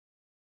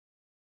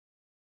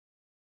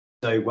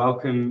So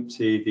welcome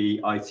to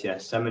the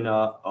ITS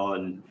seminar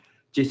on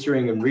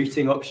jittering and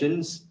routing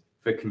options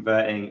for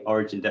converting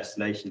origin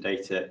destination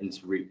data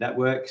into route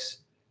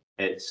networks.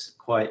 It's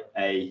quite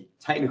a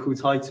technical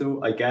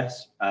title, I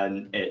guess,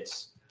 and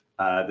it's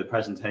the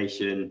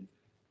presentation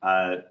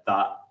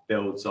that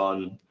builds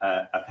on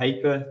a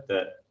paper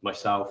that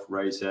myself,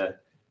 Rosa,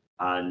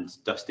 and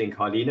Dustin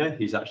Carlino,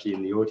 who's actually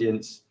in the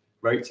audience,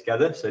 wrote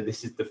together. So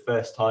this is the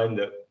first time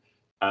that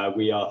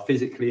we are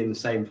physically in the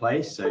same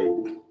place.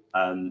 So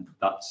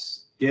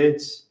that's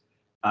good.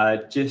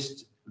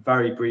 Just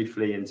very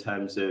briefly in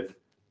terms of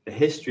the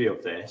history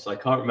of this, I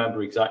can't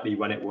remember exactly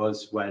when it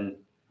was when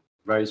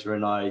Rosa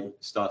and I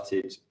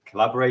started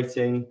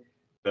collaborating,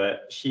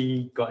 but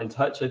she got in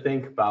touch, I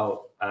think,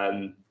 about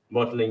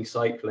modeling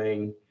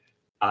cycling,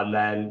 and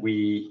then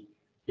we,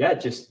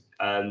 just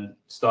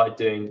started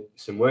doing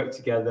some work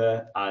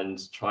together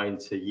and trying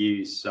to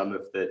use some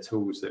of the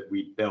tools that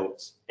we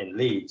built in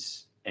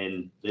Leeds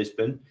in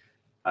Lisbon,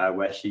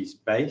 where she's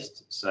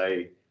based.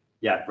 So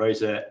yeah,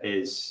 Rosa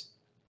is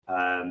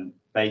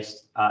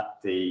based at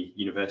the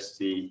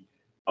University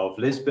of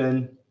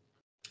Lisbon.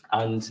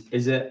 And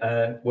is it,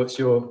 what's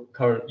your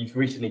current, you've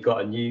recently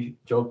got a new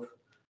job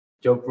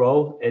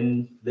role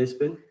in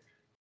Lisbon?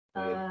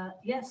 So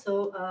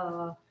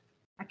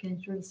I can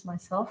introduce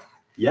myself.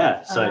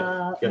 Yeah,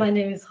 so my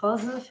name is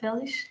Rosa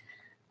Felix.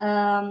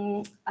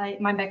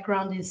 My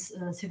background is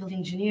civil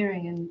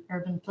engineering and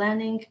urban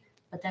planning,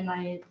 but then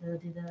I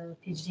did a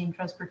PhD in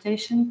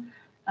transportation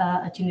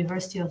at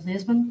University of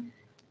Lisbon.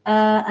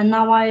 And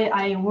now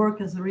I work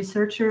as a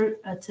researcher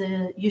at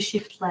a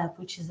U-Shift lab,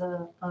 which is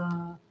a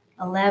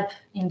lab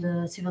in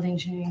the civil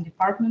engineering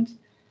department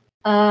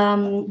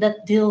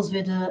that deals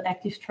with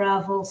active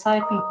travel,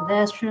 cycling,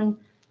 pedestrian,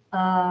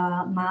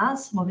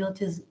 MaaS,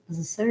 mobility as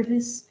a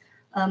service,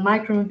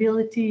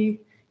 micromobility,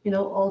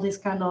 all these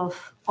kind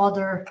of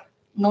other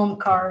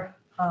non-car,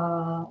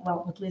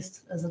 well, at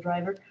least as a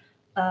driver,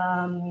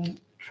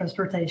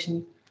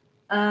 transportation.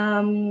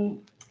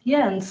 And we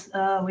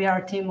are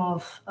a team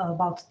of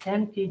about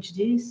 10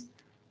 PhDs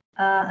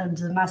and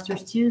master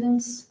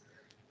students.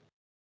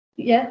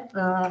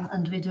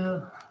 And we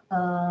do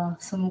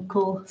some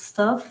cool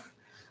stuff.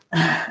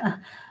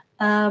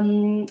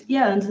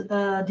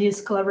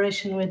 This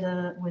collaboration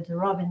with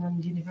Robin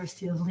and the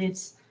University of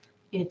Leeds,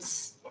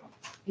 it's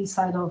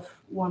inside of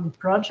one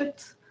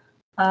project.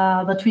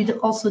 But we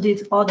also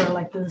did other,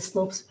 like the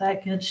slopes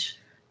package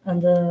and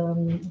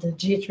the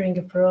jittering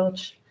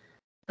approach.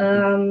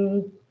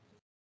 Great.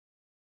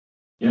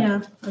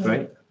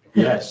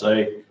 Yeah,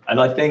 so, and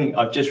I think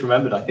I've just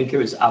remembered, I think it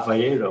was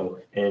Aveiro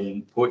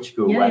in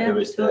Portugal where there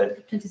was the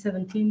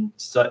 2017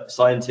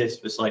 Scientists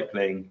for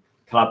Cycling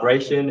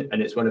collaboration, and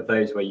it's one of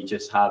those where you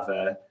just have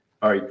a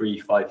very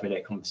brief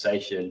 5-minute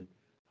conversation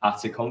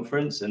at a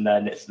conference, and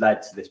then it's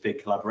led to this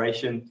big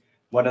collaboration.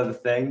 One other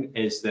thing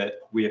is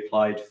that we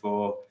applied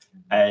for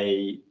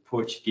a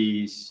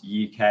Portuguese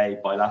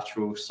UK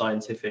bilateral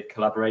scientific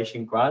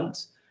collaboration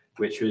grant,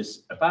 which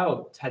was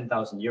about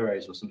 10,000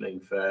 euros or something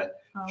for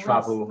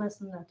travel. Less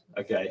than that.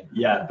 Okay,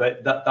 yeah,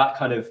 but that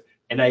kind of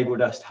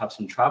enabled us to have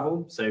some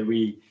travel. So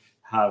we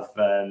have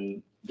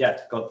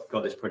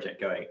got this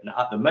project going. And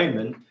at the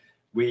moment,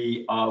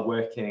 we are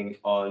working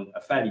on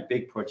a fairly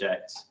big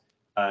project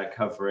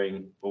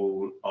covering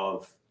all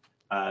of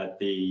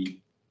the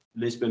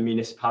Lisbon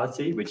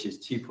municipality, which is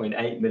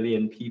 2.8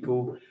 million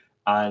people,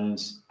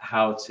 and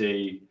how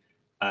do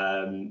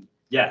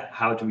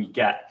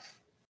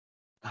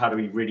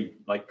we really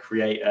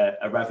create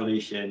a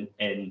revolution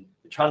in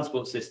the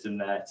transport system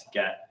there to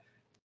get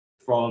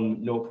from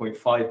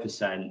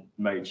 0.5%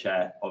 mode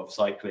share of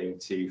cycling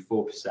to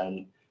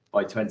 4%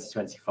 by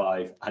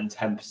 2025 and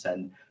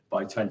 10%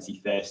 by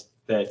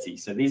 2030.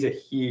 So these are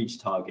huge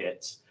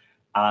targets,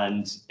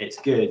 and it's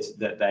good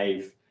that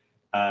they've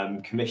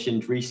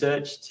commissioned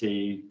research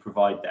to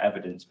provide the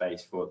evidence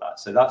base for that.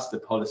 So that's the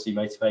policy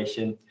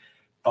motivation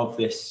of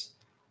this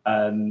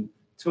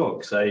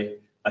talk. So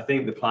I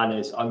think the plan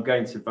is I'm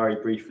going to very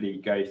briefly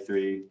go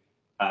through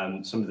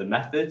some of the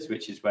methods,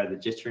 which is where the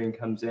jittering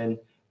comes in,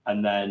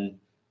 and then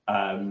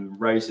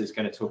Rosa is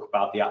going to talk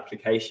about the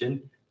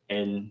application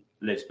in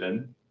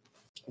Lisbon.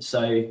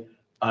 So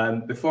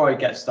before I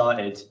get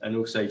started, and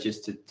also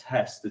just to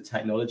test the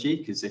technology,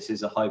 because this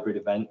is a hybrid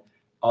event,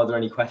 are there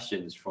any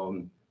questions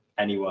from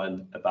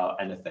anyone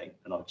about anything?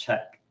 And I'll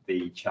check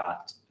the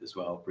chat as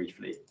well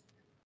briefly.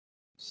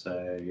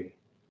 So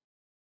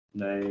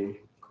no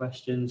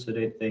questions, I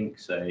don't think,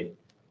 so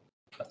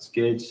that's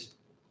good.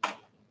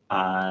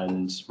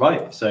 And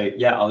right, so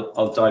yeah,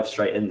 I'll dive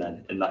straight in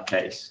then in that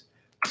case.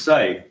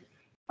 So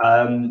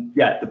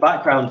the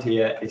background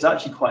here is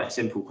actually quite a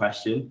simple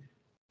question.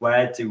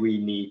 Where do we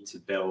need to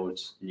build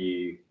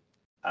new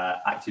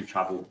active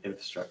travel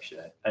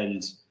infrastructure?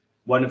 And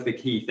one of the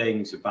key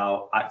things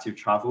about active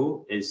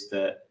travel is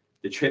that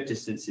the trip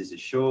distances are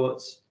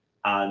short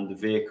and the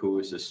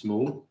vehicles are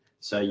small.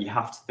 So you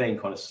have to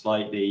think on a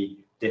slightly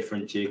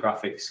different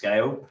geographic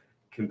scale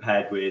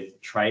compared with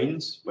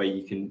trains, where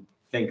you can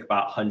think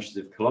about hundreds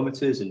of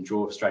kilometers and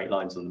draw straight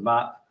lines on the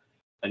map.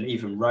 and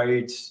even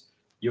roads,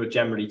 you're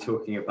generally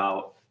talking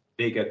about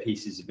bigger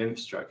pieces of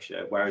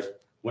infrastructure, whereas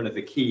one of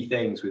the key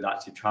things with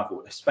active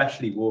travel,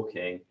 especially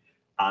walking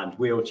and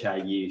wheelchair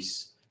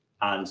use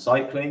and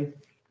cycling,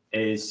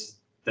 is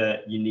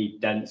that you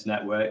need dense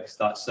networks.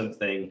 That's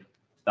something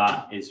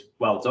that is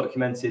well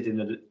documented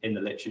in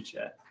the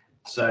literature.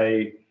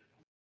 So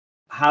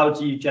how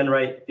do you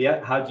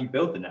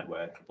build the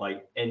network?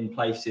 Like in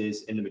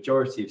places, in the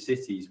majority of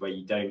cities where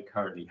you don't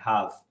currently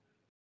have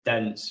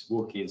dense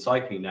walking and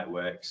cycling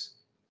networks,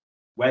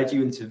 where do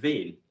you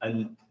intervene?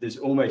 And there's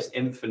almost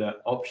infinite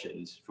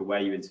options for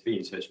where you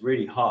intervene. So it's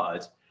really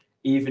hard,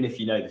 even if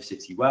you know the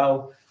city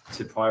well,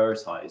 to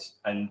prioritize.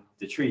 And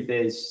the truth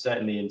is,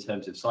 certainly in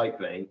terms of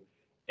cycling,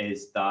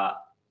 is that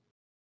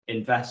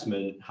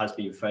investment has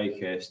been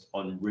focused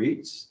on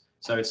routes.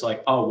 So it's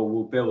like, oh, well,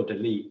 we'll build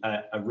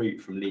a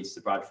route from Leeds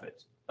to Bradford.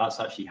 That's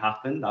actually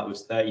happened. That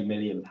was £30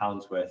 million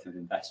worth of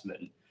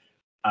investment,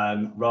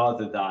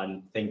 rather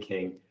than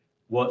thinking,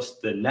 what's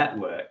the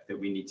network that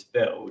we need to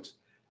build?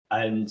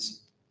 And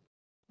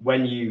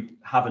when you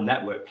have a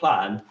network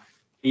plan,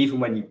 even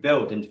when you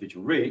build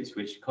individual routes,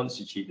 which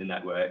constitute the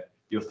network,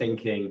 you're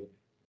thinking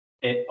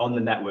it on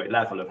the network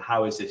level of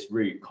how is this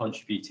route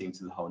contributing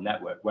to the whole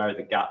network? Where are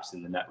the gaps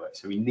in the network?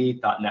 So we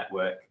need that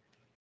network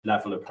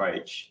level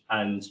approach.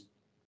 And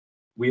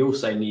we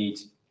also need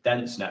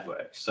dense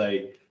networks. So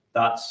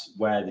that's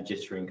where the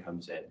jittering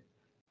comes in.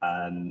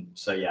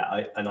 So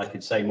yeah, I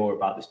could say more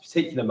about this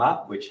particular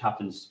map, which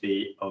happens to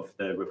be of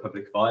the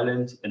Republic of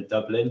Ireland and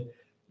Dublin,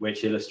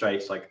 which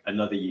illustrates like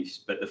another use.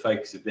 But the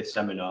focus of this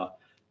seminar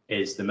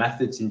is the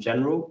methods in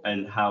general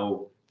and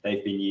how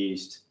they've been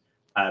used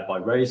by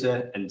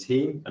Rosa and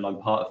team, and I'm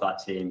part of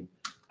that team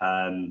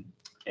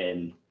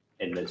in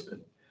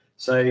Lisbon.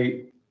 So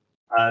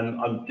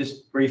I'm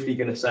just briefly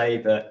going to say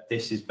that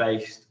this is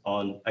based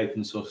on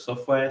open source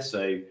software.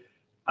 So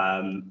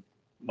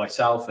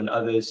myself and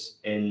others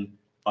in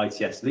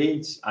ITS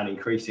Leeds, and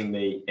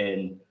increasingly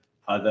in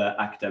other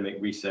academic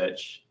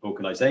research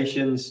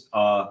organizations,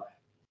 are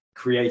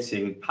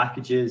creating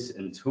packages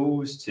and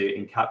tools to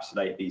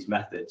encapsulate these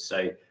methods,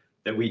 so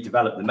that we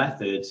develop the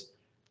methods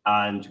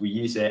and we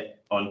use it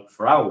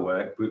for our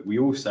work, but we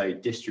also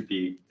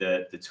distribute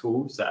the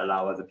tools that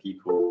allow other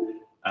people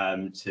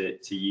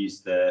to use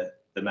the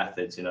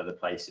methods in other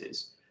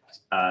places.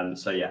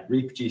 So yeah,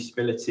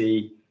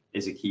 reproducibility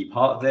is a key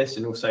part of this,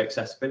 and also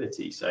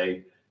accessibility. So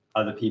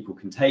other people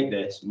can take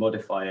this,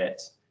 modify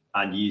it,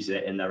 and use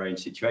it in their own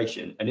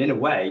situation. And in a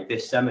way,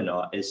 this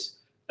seminar is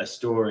a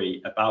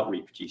story about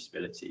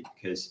reproducibility,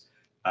 because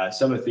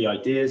some of the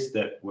ideas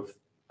that were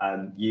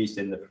used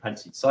in the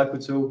propensity cycle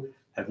tool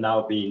have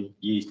now been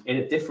used in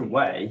a different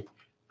way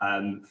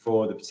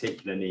for the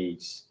particular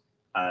needs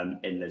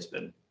in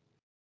Lisbon.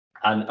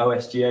 And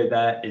OSGeo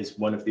there is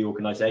one of the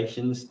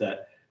organizations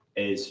that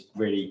is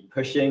really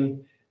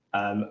pushing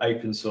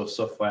open source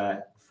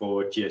software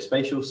for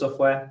geospatial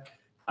software.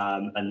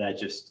 And they're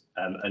just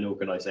an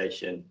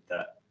organization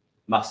that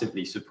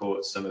massively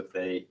supports some of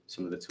the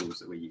tools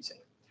that we're using.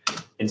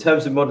 In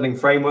terms of modeling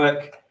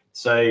framework,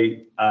 so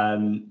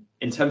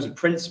in terms of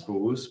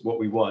principles, what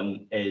we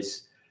want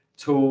is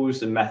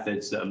tools and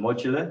methods that are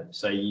modular,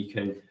 so you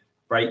can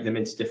break them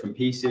into different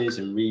pieces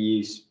and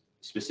reuse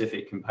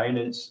specific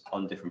components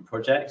on different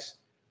projects.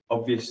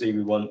 Obviously,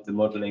 we want the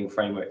modeling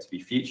framework to be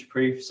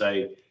future-proof,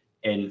 so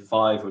in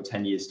 5 or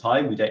 10 years'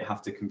 time, we don't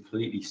have to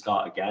completely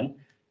start again.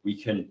 We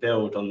can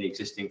build on the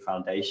existing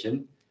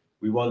foundation.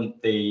 We want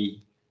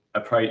the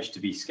approach to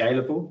be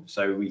scalable,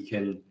 so we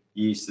can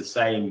use the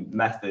same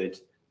method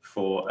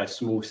for a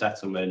small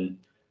settlement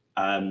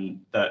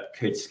that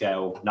could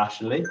scale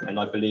nationally. And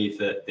I believe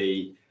that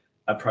the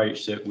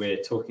approach that we're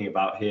talking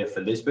about here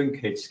for Lisbon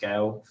could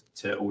scale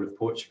to all of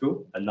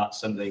Portugal. And that's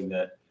something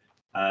that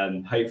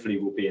hopefully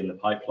will be in the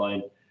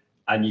pipeline.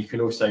 And you can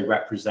also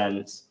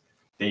represent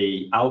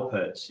the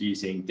outputs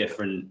using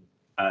different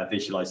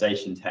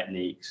visualization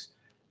techniques,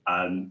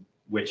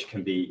 which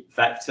can be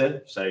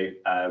vector. So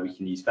we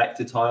can use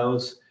vector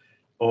tiles,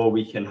 or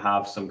we can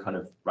have some kind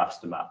of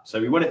raster map. So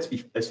we want it to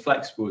be as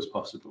flexible as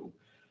possible.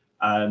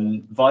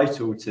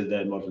 Vital to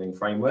the modeling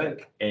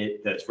framework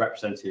that's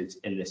represented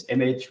in this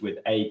image with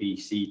A, B,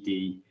 C,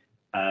 D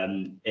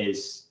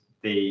is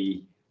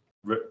the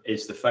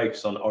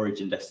focus on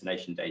origin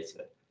destination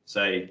data.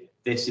 So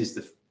this is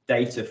the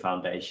data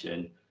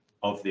foundation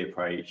of the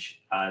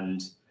approach.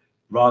 And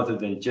rather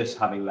than just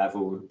having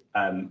level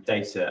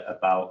data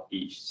about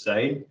each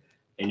zone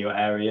in your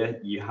area,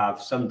 you have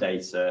some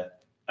data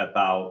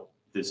about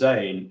the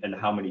zone and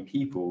how many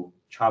people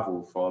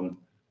travel from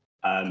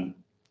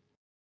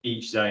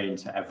each zone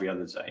to every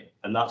other zone.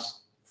 And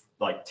that's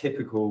like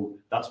typical,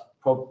 that's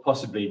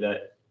probably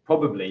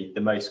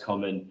the most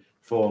common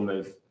form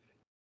of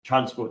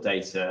transport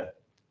data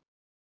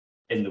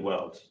in the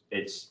world.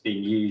 It's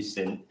been used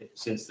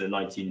since the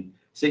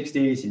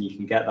 1960s, and you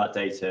can get that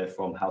data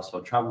from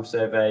Household Travel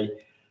Survey.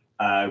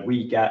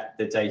 We get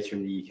the data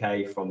in the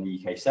UK from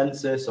the UK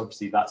Census.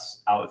 Obviously,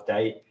 that's out of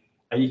date.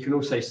 And you can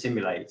also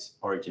simulate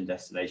origin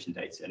destination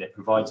data, and it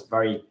provides a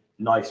very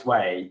nice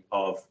way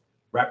of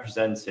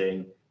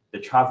representing the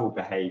travel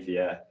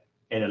behavior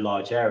in a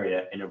large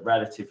area in a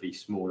relatively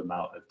small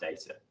amount of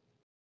data.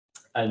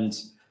 And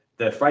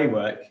the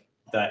framework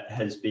that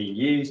has been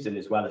used and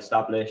is well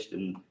established,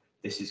 and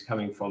this is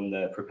coming from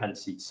the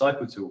propensity to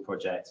cycle tool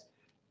project,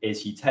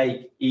 is you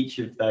take each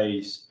of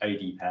those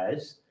OD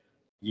pairs,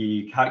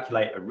 you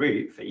calculate a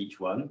route for each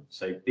one.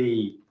 So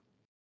B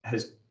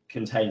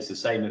contains the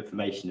same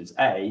information as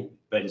A,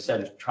 but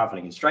instead of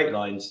traveling in straight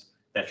lines,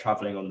 they're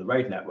traveling on the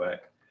road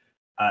network.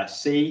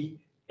 C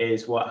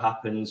is what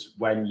happens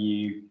when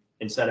you,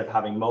 instead of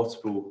having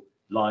multiple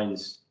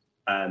lines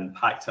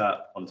packed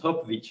up on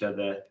top of each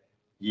other,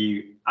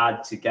 you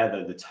add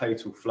together the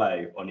total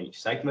flow on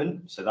each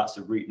segment. So that's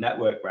a route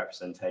network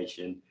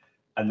representation.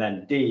 And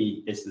then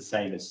D is the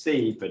same as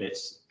C, but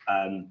it's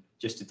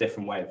just a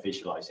different way of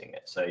visualizing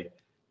it. So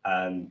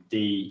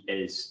D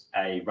is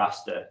a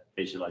raster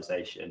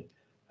visualization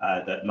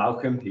that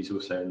Malcolm, who's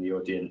also in the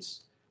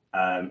audience,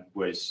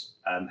 was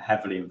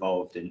heavily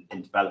involved in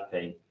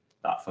developing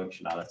that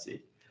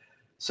functionality.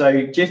 So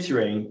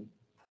jittering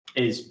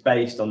is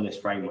based on this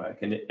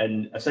framework,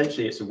 and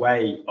essentially it's a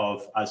way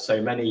of, as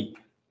so many,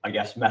 I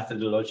guess,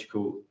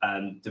 methodological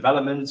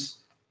developments,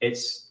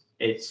 it's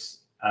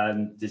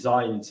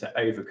designed to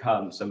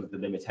overcome some of the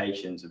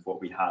limitations of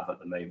what we have at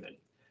the moment.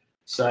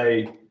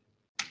 So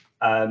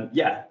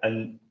yeah,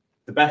 and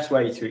the best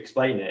way to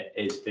explain it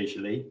is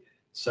visually.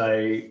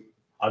 So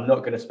I'm not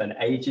going to spend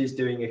ages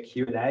doing a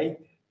Q&A,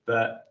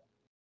 but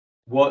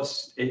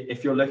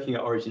if you're looking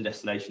at origin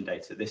destination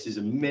data, this is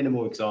a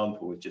minimal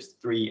example with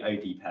just 3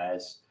 OD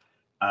pairs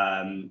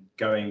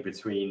going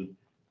between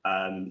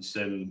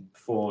some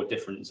 4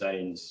 different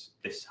zones.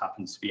 This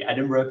happens to be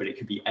Edinburgh, but it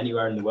could be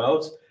anywhere in the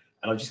world.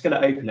 And I'm just going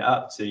to open it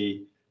up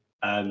to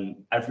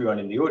everyone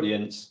in the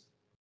audience.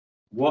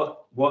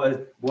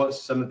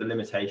 What's some of the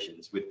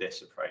limitations with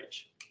this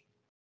approach?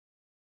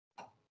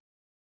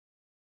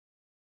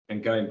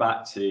 And going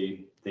back to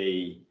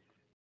the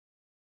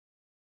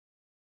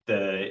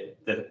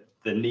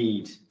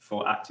need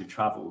for active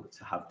travel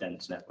to have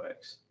dense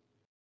networks.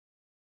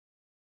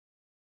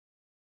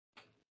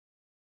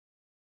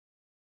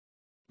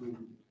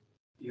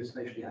 You're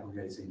spatially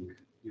aggregating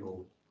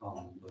your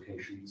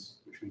locations,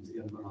 which means that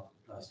you haven't got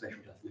enough spatial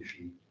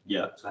definition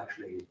to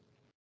actually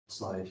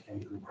decide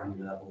any kind of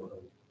granular level of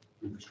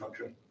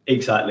infrastructure.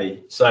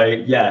 Exactly. So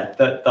yeah,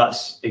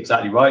 that's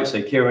exactly right.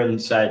 So Kieran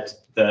said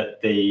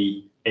that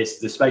the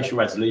spatial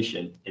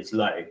resolution is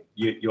low.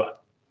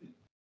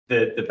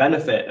 The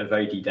benefit of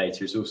OD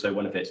data is also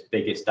one of its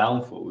biggest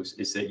downfalls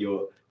is that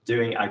you're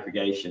doing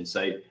aggregation.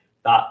 So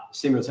that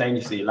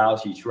simultaneously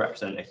allows you to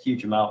represent a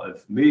huge amount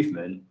of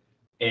movement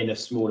in a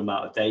small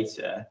amount of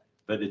data.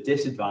 But the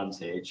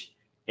disadvantage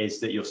is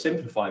that you're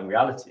simplifying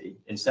reality.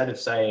 Instead of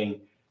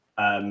saying,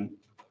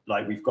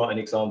 like we've got an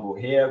example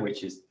here,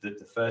 which is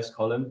the first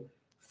column,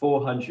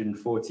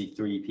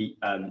 443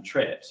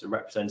 trips are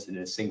represented in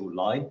a single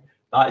line.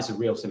 That is a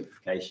real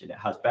simplification. It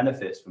has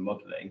benefits for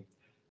modeling,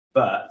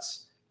 but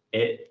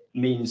it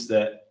means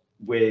that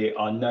we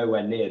are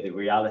nowhere near the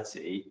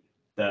reality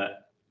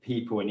that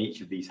people in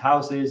each of these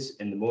houses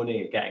in the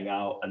morning are getting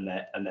out and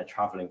they're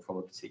traveling from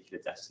a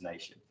particular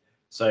destination.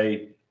 So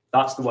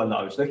that's the one that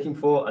I was looking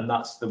for, and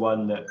that's the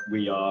one that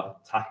we are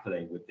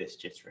tackling with this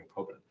jittering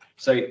problem.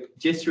 So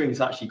jittering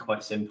is actually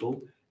quite simple,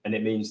 and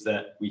it means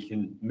that we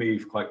can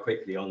move quite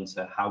quickly on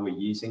to how we're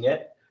using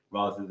it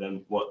rather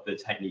than what the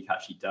technique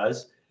actually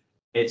does.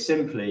 It's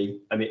simply,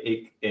 I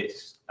mean,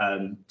 it's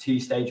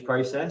two-stage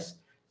process.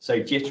 So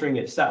jittering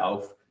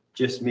itself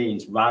just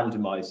means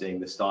randomizing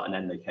the start and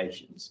end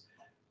locations.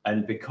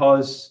 And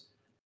because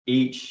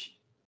each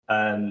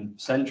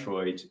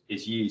centroid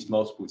is used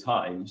multiple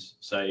times,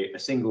 so a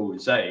single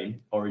zone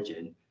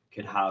origin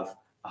could have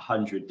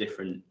 100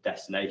 different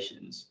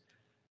destinations.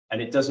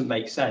 And it doesn't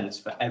make sense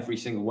for every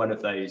single one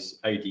of those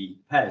OD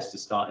pairs to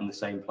start in the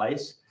same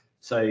place.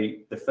 So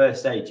the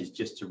first stage is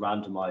just to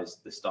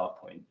randomize the start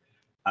point.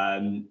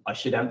 I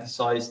should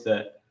emphasize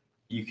that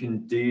you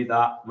can do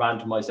that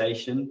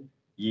randomization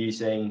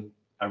using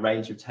a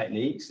range of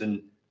techniques,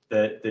 and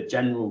the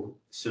general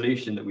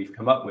solution that we've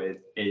come up with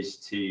is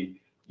to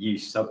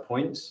use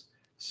subpoints.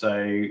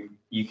 So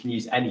you can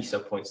use any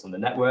subpoints on the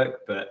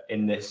network, but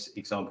in this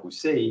example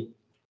C,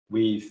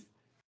 we've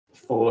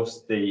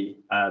forced the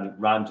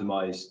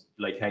randomized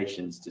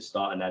locations to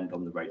start and end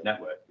on the road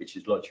network, which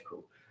is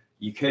logical.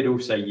 You could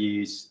also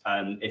use,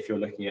 if you're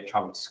looking at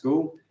travel to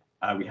school,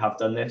 we have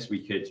done this, we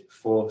could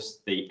force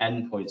the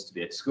endpoints to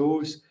be at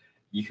schools.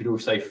 You could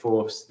also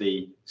force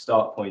the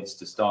start points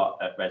to start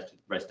at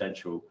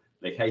residential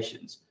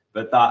locations,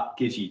 but that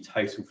gives you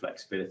total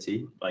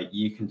flexibility. Like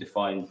you can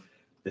define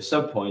the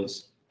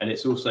subpoints, and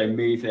it's also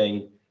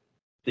moving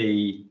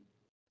the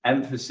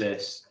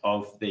emphasis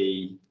of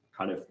the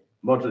kind of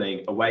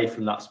modeling away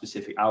from that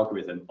specific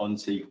algorithm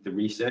onto the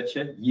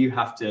researcher. You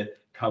have to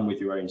come with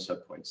your own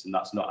subpoints, and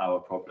that's not our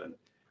problem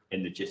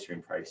in the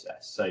jittering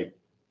process. So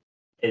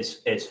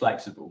it's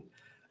flexible.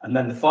 And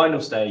then the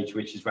final stage,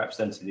 which is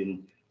represented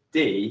in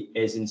D,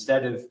 is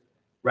instead of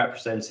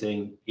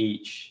representing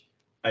each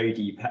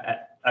OD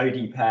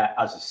OD pair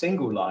as a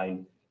single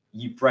line,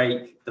 you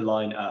break the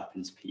line up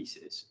into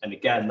pieces. And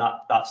again,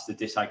 that's the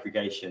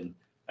disaggregation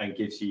and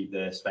gives you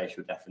the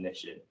spatial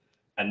definition.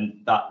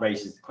 And that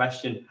raises the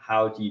question,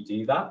 how do you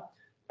do that?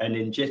 And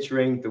in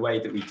jittering, the way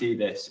that we do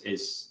this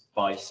is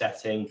by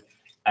setting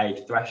a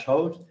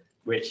threshold,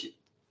 which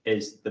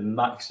is the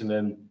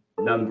maximum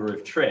number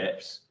of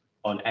trips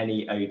on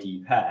any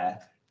OD pair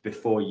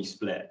before you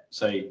split.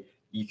 So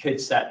you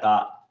could set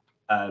that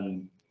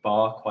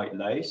bar quite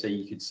low. So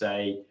you could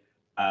say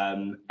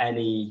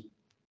any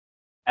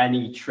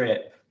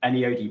trip,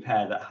 any OD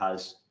pair that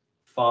has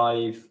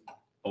 5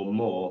 or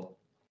more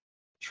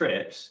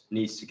trips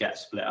needs to get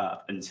split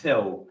up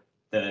until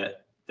the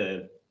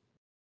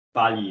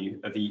value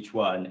of each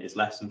one is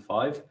less than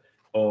 5.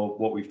 Or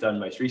what we've done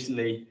most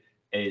recently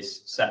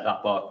is set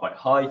that bar quite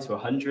high to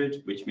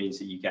 100, which means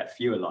that you get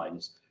fewer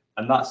lines.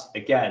 And that's,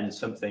 again,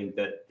 something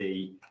that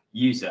the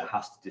user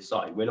has to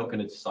decide. We're not going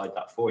to decide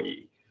that for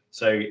you.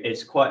 So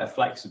it's quite a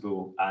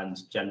flexible and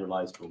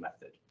generalizable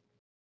method.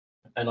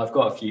 And I've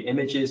got a few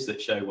images that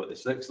show what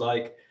this looks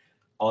like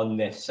on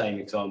this same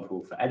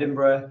example for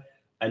Edinburgh.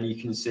 And you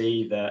can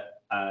see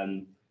that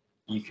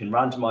you can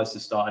randomize the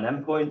start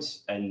and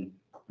endpoints. And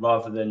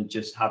rather than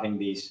just having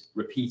these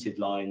repeated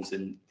lines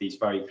and these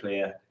very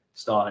clear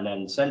start and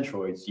end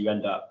centroids, you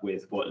end up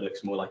with what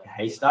looks more like a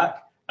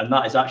haystack. And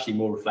that is actually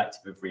more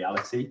reflective of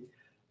reality.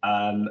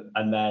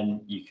 And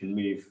then you can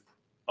move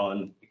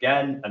on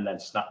again and then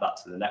snap that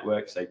to the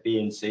network. So B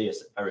and C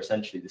are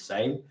essentially the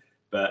same,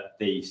 but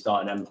the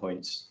start and end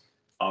points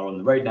are on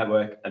the road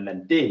network. And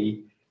then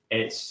D,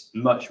 it's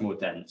much more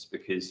dense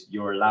because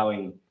you're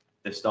allowing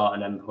the start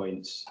and end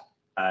points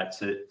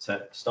to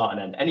start and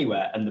end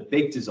anywhere. And the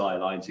big desire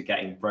lines are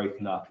getting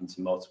broken up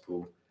into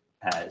multiple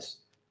pairs.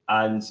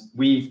 And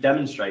we've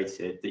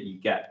demonstrated that you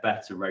get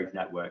better road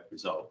network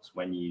results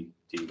when you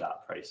do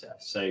that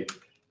process. So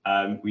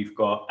we've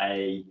got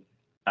a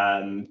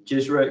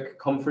JISRC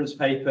conference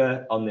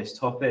paper on this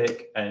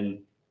topic, and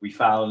we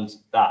found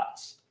that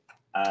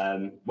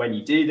when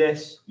you do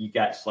this, you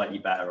get slightly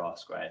better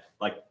R-squared.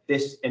 Like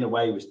this, in a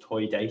way, was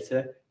toy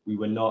data. We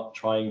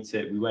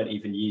weren't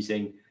even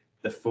using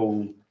the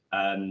full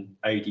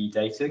OD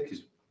data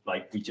because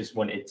we just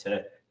wanted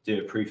to do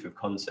a proof of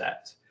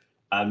concept.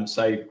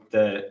 So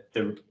the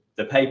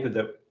paper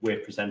that we're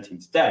presenting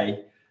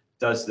today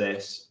does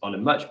this on a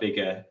much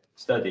bigger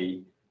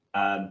study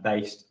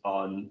based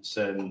on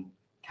some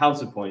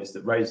counterpoints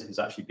that Rosa has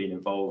actually been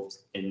involved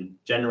in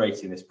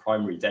generating this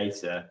primary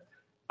data.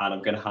 And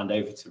I'm going to hand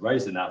over to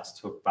Rosa now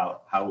to talk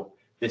about how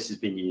this has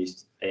been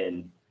used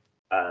in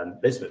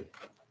Lisbon.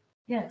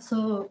 Yeah,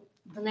 so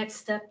the next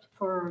step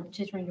for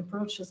jittering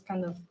approach is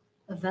kind of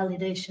a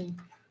validation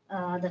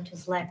that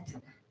was lacked.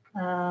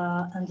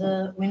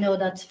 And we know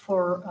that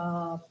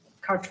for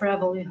car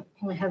travel, you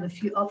only have a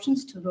few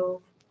options to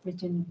go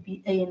between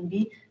A and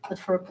B, but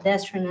for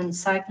pedestrian and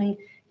cycling,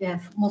 you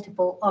have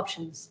multiple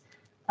options.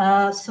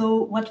 So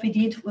what we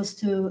did was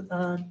to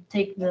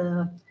take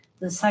the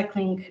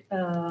cycling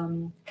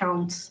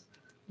count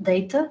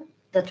data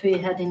that we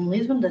had in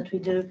Lisbon, that we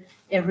do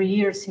every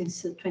year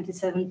since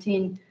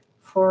 2017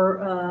 for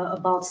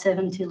about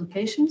 70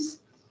 locations.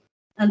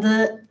 And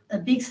a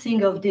big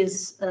thing of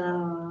these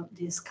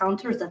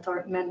counters that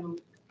are manual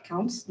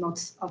counts, not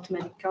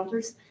automatic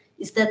counters,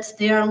 is that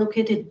they are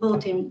located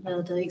both in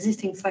the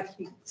existing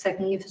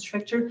cycling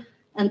infrastructure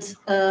and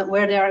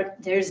where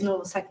there is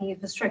no cycling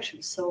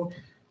infrastructure. So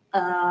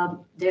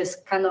there's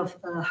kind of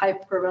a high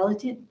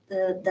probability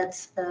that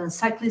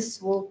cyclists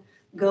will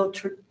go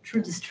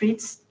through the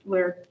streets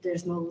where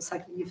there's no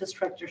cycling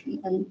infrastructure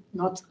and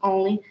not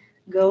only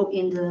go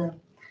in the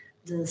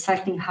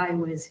cycling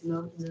highways,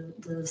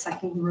 the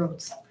cycling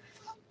roads.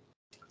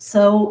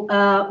 So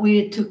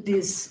we took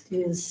these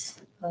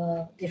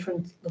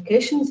different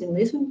locations in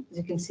Lisbon. As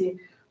you can see,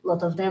 a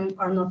lot of them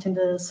are not in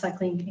the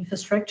cycling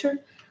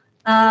infrastructure.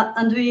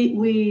 And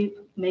we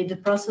made the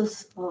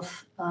process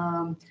of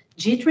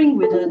jittering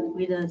with a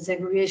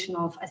disaggregation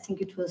of, I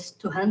think it was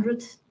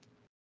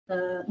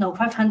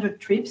 500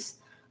 trips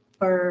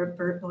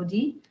per OD.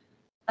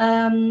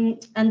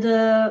 And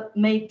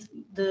made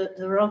the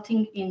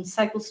routing in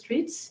cycle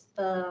streets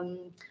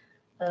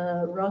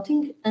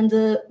routing and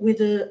with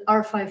the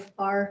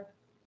R5R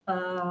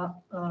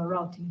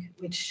routing,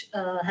 which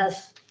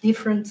has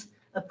different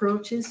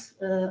approaches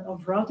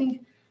of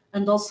routing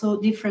and also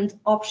different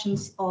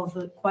options of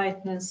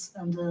quietness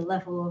and the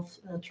level of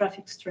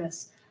traffic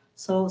stress.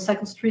 So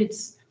cycle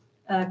streets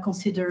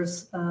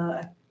considers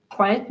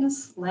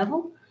quietness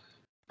level.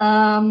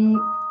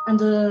 And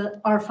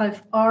the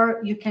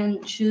R5R, you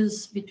can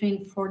choose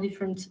between 4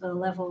 different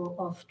levels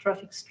of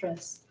traffic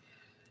stress.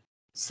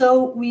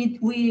 So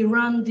we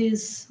run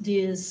this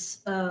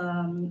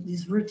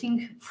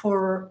routing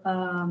for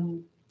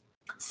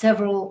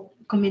several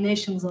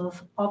combinations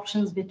of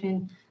options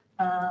between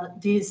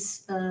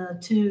these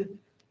two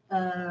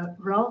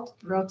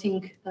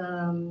routing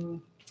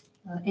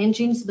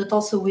engines, but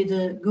also with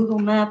the Google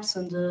Maps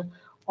and the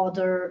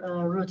other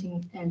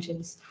routing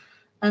engines.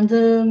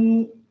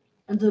 And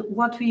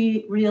what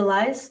we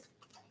realized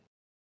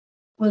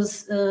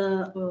was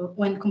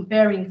when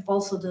comparing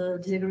also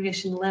the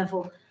disaggregation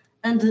level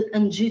and the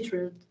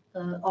unjittered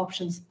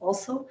options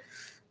also.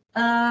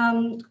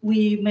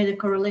 We made a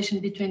correlation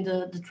between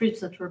the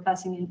trips that were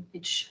passing in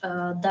each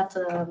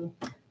data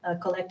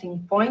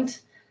collecting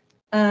point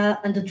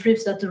and the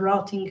trips that the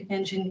routing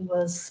engine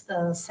was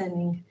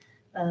sending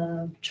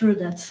through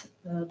that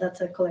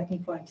data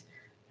collecting point.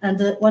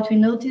 And what we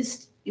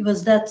noticed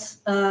was that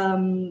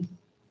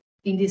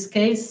in this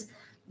case,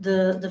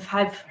 the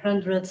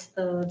 500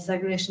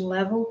 disaggregation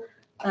level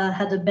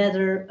had a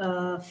better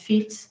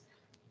fit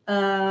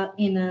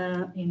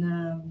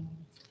in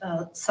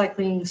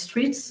cycling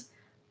streets,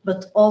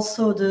 but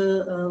also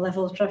the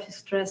level of traffic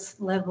stress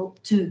level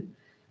 2.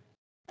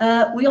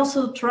 We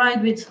also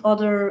tried with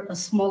other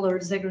smaller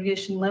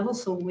disaggregation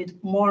levels, so with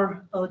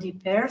more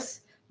OD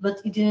pairs,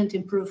 but it didn't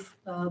improve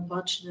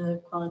much the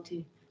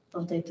quality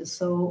of data.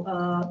 So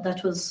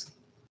that was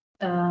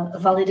a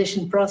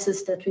validation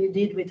process that we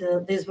did with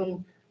the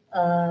Lisbon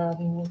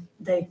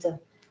data.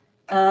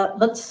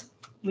 But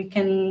we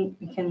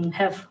can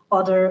have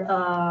other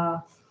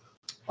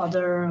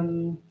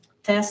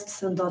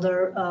tests and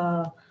other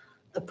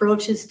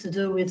approaches to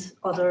do with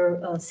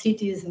other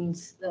cities and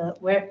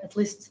where at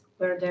least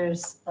where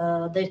there's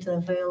data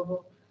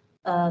available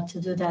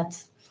to do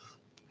that.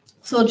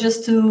 So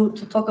just to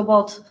talk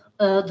about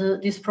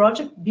this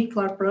project,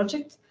 BCLAR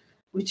project,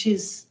 which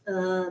is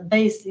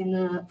based in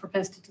a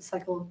propensity to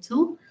cycle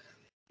tool.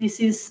 This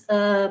is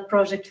a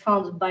project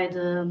founded by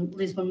the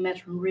Lisbon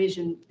Metro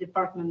Region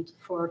Department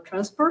for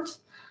Transport,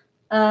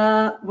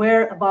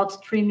 where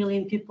about 3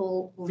 million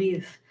people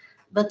live.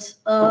 But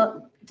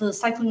the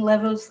cycling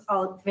levels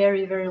are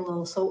very, very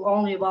low. So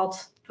only about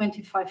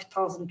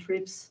 25,000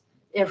 trips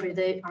every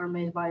day are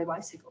made by a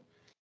bicycle,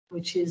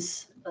 which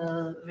is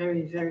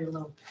very, very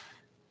low.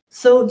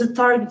 So the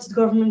targets,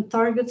 government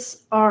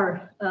targets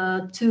are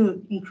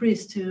to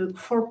increase to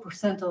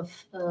 4% of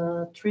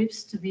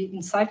trips to be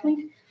in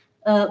cycling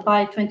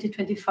by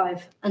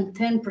 2025 and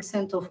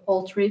 10% of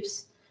all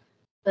trips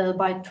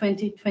by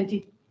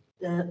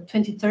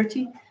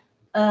 2030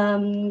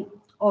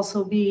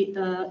 also be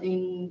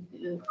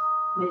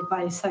made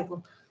by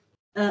cycle.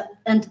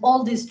 And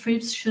all these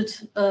trips should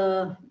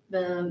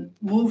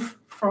move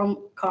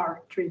from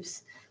car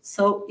trips.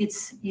 So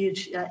it's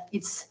huge.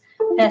 It's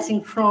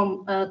passing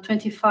from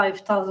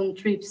 25,000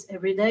 trips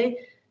every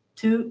day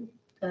to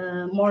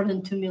more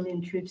than 2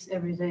 million trips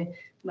every day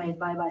made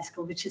by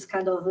bicycle, which is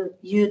kind of a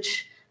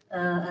huge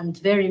and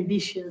very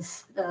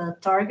ambitious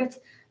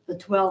target.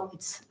 But well,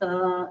 it's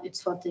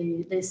what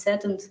they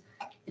set, and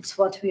it's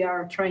what we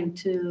are trying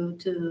to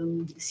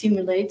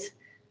simulate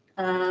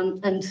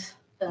and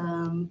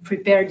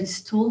prepare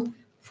this tool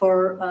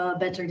for a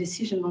better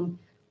decision on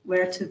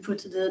where to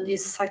put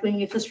these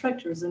cycling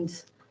infrastructures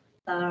and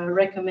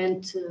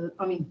recommend to,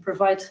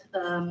 provide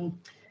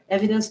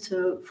evidence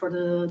for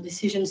the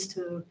decisions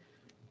to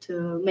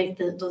make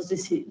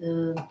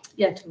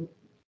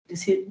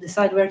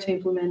decide where to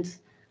implement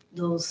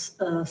those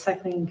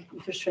cycling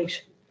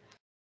infrastructure.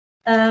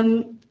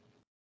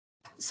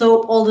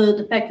 So all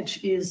the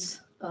package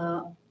is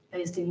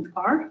based in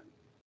R,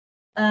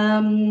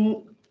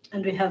 and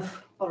we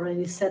have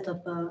already set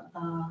up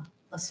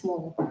a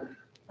small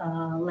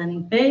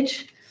landing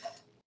page.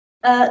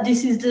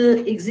 This is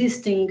the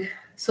existing,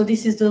 so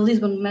this is the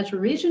Lisbon Metro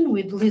region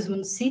with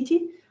Lisbon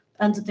City,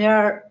 and there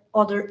are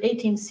other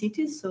 18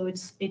 cities, so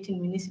it's 18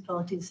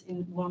 municipalities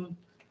in one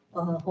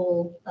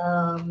whole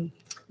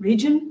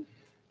region.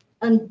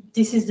 And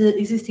this is the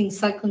existing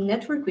cycling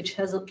network, which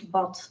has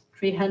about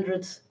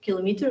 300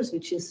 kilometers,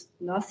 which is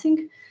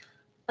nothing.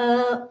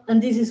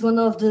 And this is one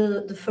of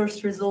the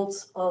first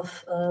results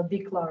of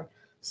BCLAR.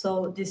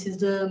 So this is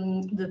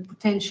the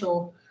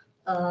potential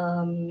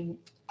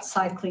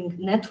cycling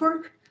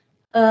network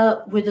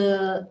with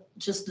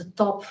just the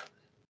top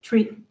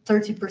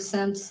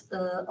 30%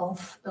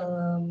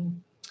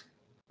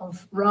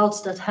 of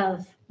routes that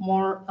have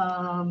more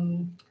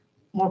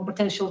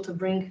potential to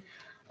bring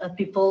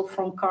people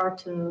from car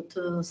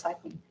to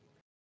cycling.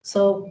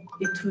 So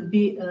it would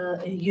be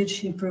a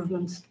huge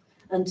improvement,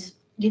 and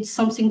it's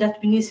something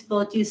that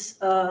municipalities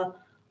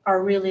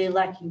are really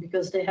lacking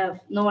because they have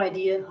no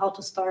idea how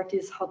to start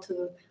this,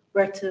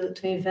 where to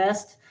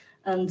invest,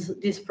 and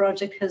this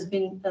project has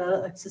been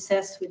a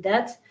success with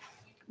that.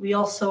 We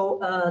also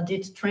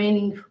did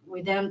training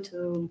with them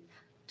to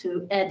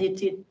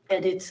edit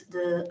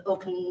the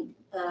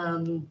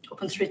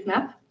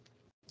OpenStreetMap,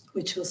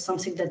 which was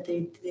something that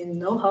they didn't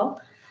know how.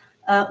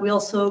 We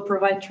also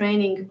provide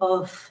training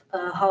of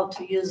how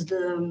to use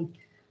the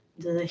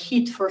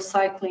Heat for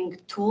Cycling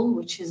tool,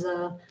 which is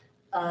a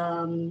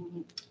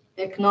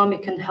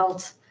economic and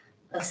health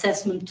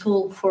assessment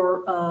tool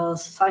for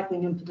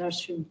cycling and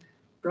pedestrian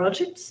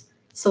projects,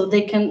 so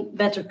they can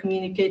better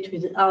communicate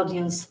with the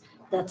audience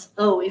that,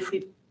 if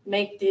we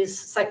make this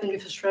cycling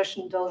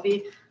infrastructure, there'll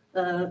be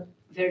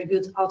very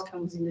good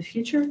outcomes in the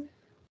future.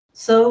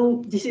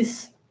 So this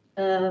is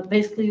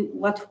basically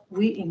what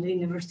we in the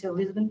University of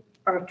Lisbon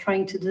are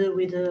trying to do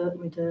with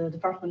the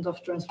Department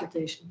of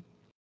Transportation.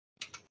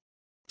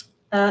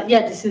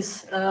 Yeah, this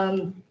is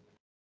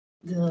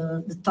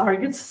the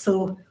targets.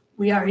 So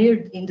we are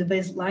here in the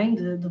baseline,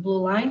 the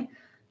blue line,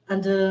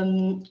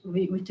 and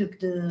we took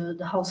the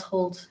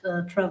household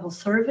travel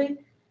survey,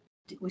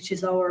 which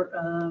is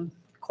our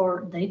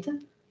core data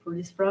for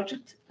this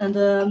project, and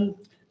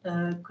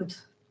could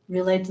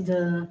relate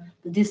the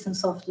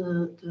distance of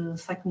the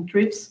cycling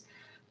trips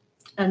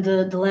and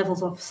the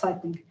levels of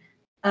cycling.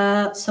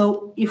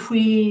 So if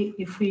we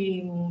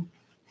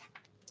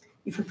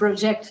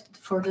project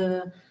for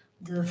the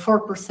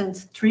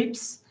 4%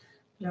 trips,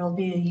 there will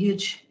be a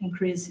huge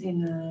increase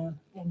in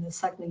the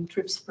cycling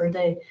trips per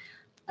day.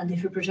 And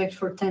if you project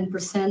for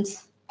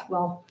 10%,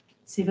 well,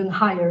 it's even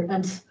higher.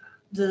 And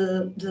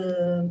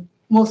the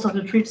most of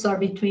the trips are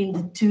between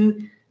the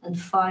 2 and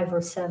 5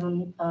 or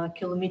 7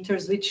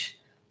 kilometers, which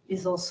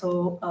is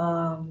also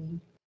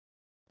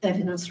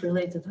evidence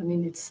related. I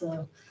mean, it's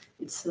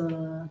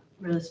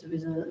related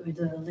with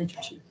the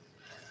literature.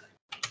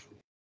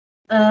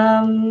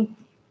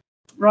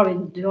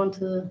 Robin, do you want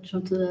to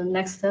jump to the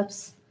next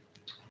steps?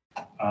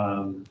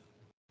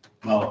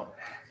 Well,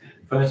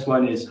 first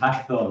one is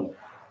hackathon.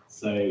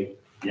 So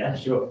yeah,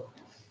 sure.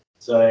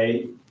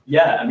 So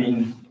yeah, I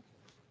mean,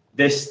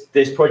 this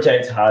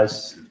project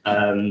has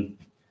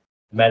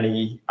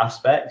many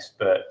aspects,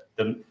 but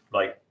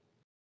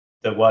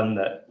the one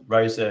that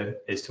Rosa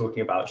is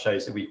talking about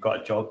shows that we've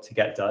got a job to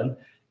get done,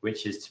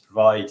 which is to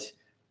provide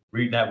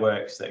route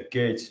networks that are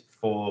good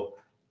for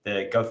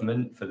the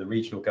government, for the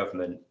regional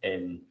government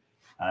in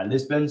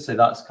Lisbon. So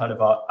that's kind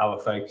of our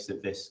focus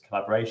of this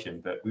collaboration.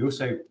 But we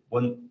also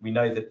we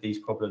know that these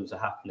problems are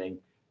happening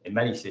in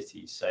many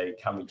cities. So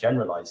can we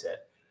generalize it?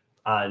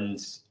 And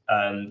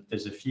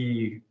there's a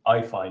few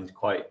I find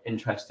quite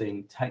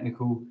interesting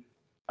technical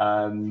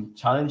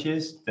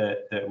challenges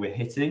that we're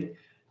hitting.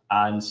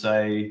 And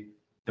so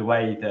the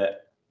way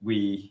that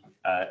we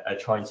are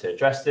trying to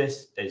address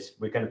this is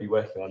we're going to be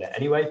working on it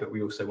anyway, but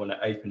we also want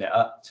to open it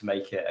up to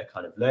make it a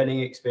kind of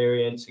learning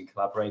experience and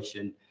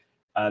collaboration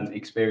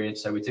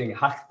experience. So we're doing a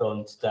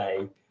hackathon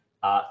today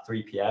at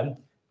 3 p.m.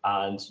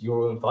 and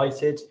you're all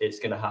invited. It's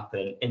going to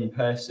happen in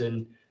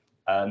person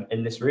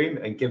in this room.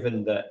 And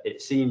given that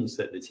it seems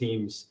that the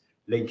Teams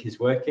link is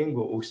working,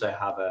 we'll also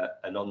have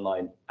an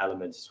online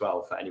element as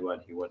well for anyone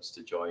who wants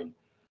to join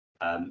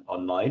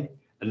online.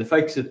 And the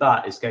focus of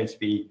that is going to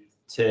be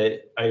to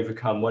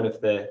overcome one of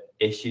the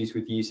issues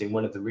with using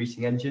one of the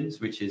routing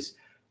engines, which is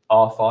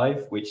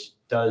R5, which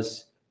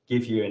does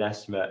give you an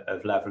estimate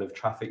of level of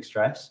traffic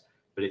stress,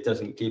 but it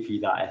doesn't give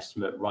you that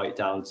estimate right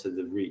down to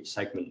the route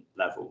segment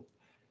level.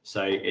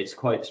 So it's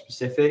quite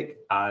specific,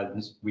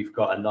 and we've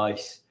got a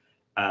nice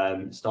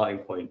starting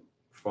point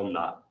from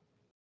that.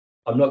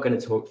 I'm not going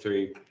to talk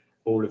through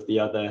all of the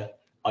other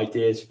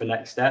ideas for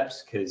next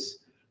steps because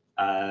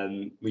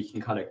we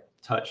can kind of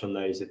touch on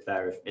those if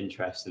they're of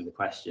interest in the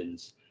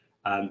questions.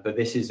 But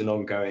this is an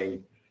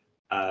ongoing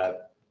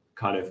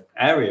kind of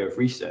area of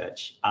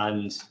research.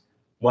 And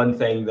one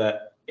thing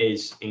that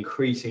is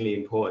increasingly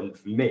important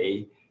for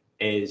me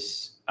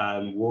is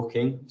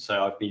walking.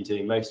 So I've been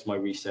doing most of my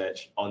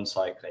research on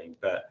cycling,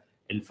 but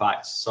in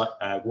fact,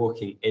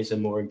 walking is a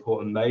more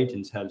important mode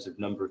in terms of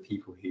number of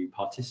people who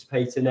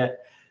participate in it.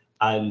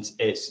 And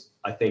it's,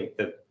 I think,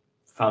 the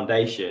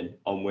foundation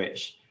on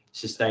which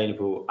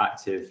sustainable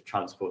active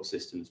transport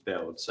systems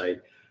build. So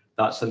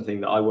that's something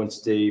that I want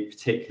to do,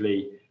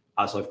 particularly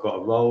as I've got a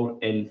role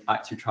in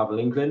Active Travel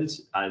England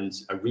and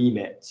a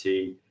remit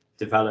to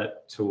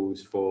develop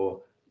tools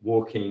for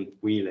walking,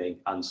 wheeling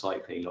and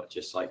cycling, not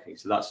just cycling.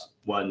 So that's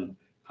one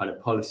kind of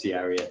policy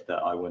area that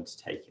I want to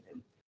take it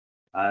in.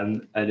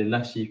 And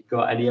unless you've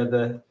got any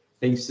other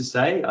things to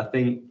say, I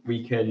think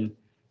we can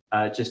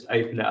just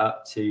open it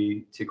up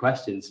to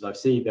questions. And I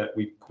see that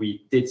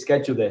we did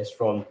schedule this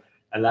from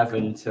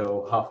 11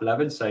 till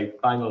 11:30, so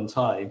bang on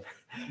time.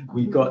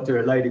 We got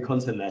through a load of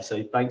content there,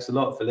 so thanks a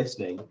lot for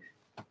listening.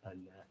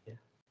 And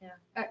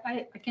yeah,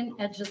 I can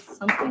add just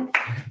something.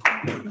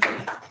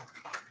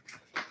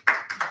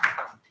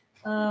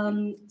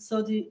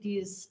 So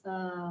these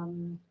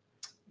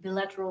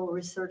bilateral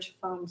research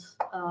funds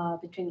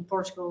between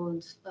Portugal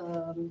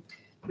and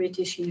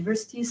British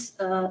universities,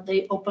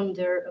 they open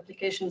their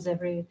applications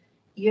every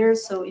year.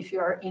 So if you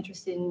are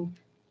interested in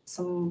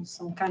some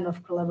kind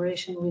of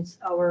collaboration with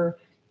our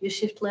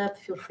U-Shift lab,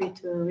 feel free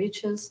to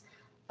reach us.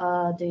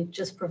 They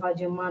just provide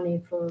you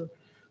money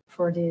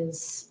for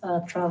these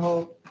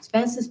travel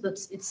expenses, but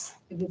it's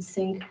a good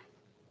thing.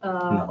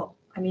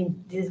 I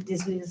mean,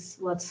 this is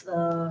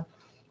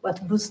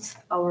what boosts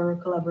our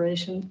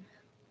collaboration,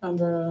 and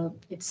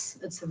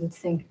it's a good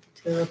thing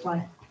to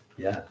reply.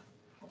 Yeah.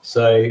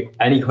 So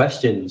any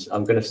questions?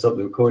 I'm going to stop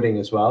the recording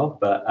as well,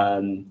 but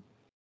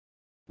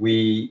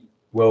we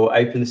will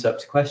open this up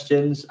to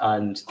questions,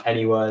 and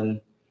anyone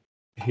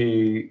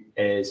who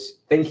is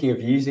thinking of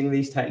using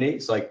these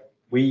techniques, like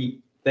we've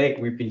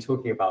been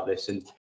talking about this, and